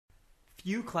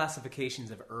Few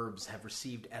classifications of herbs have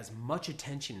received as much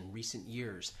attention in recent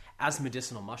years as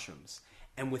medicinal mushrooms,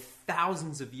 and with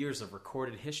thousands of years of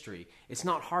recorded history, it's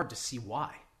not hard to see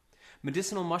why.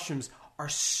 Medicinal mushrooms are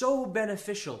so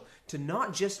beneficial to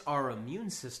not just our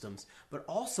immune systems, but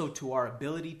also to our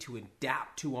ability to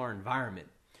adapt to our environment.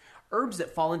 Herbs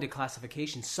that fall into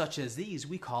classifications such as these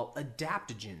we call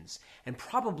adaptogens, and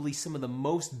probably some of the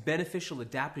most beneficial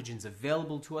adaptogens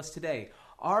available to us today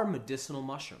are medicinal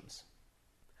mushrooms.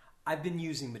 I've been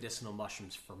using medicinal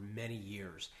mushrooms for many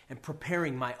years and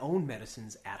preparing my own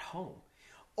medicines at home.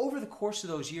 Over the course of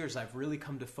those years, I've really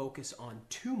come to focus on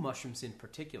two mushrooms in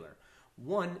particular,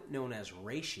 one known as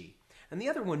reishi and the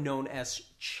other one known as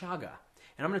chaga.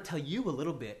 And I'm going to tell you a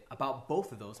little bit about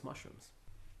both of those mushrooms.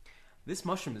 This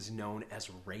mushroom is known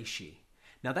as reishi.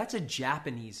 Now that's a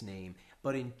Japanese name,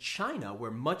 but in China,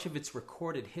 where much of its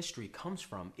recorded history comes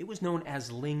from, it was known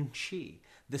as ling chi,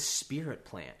 the spirit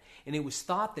plant, and it was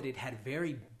thought that it had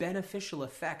very beneficial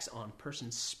effects on a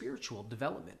person's spiritual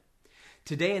development.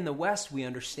 Today in the West, we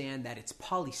understand that its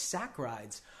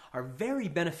polysaccharides are very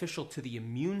beneficial to the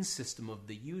immune system of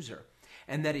the user,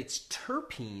 and that its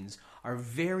terpenes are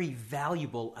very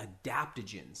valuable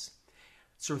adaptogens.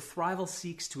 Surthrival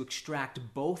seeks to extract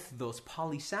both those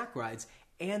polysaccharides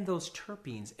and those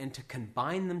terpenes and to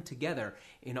combine them together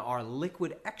in our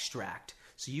liquid extract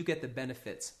so you get the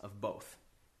benefits of both.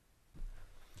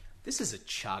 This is a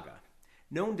chaga,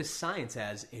 known to science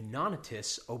as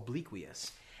Inonotus obliquus.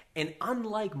 And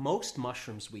unlike most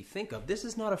mushrooms we think of, this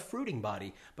is not a fruiting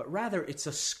body, but rather it's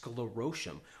a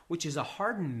sclerotium, which is a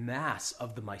hardened mass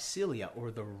of the mycelia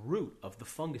or the root of the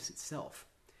fungus itself.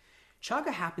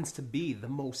 Chaga happens to be the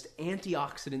most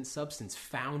antioxidant substance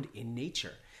found in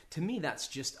nature. To me, that's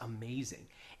just amazing.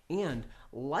 And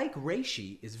like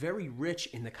reishi, is very rich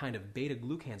in the kind of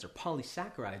beta-glucans or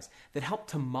polysaccharides that help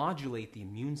to modulate the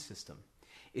immune system.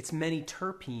 Its many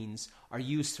terpenes are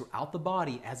used throughout the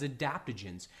body as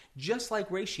adaptogens, just like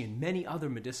reishi and many other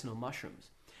medicinal mushrooms.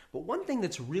 But one thing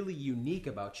that's really unique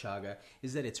about chaga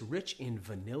is that it's rich in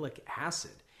vanillic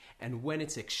acid. And when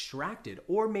it's extracted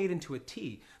or made into a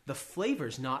tea, the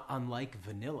flavor's not unlike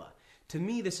vanilla. To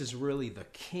me, this is really the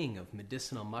king of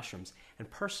medicinal mushrooms, and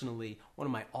personally, one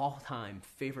of my all-time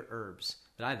favorite herbs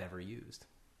that I've ever used.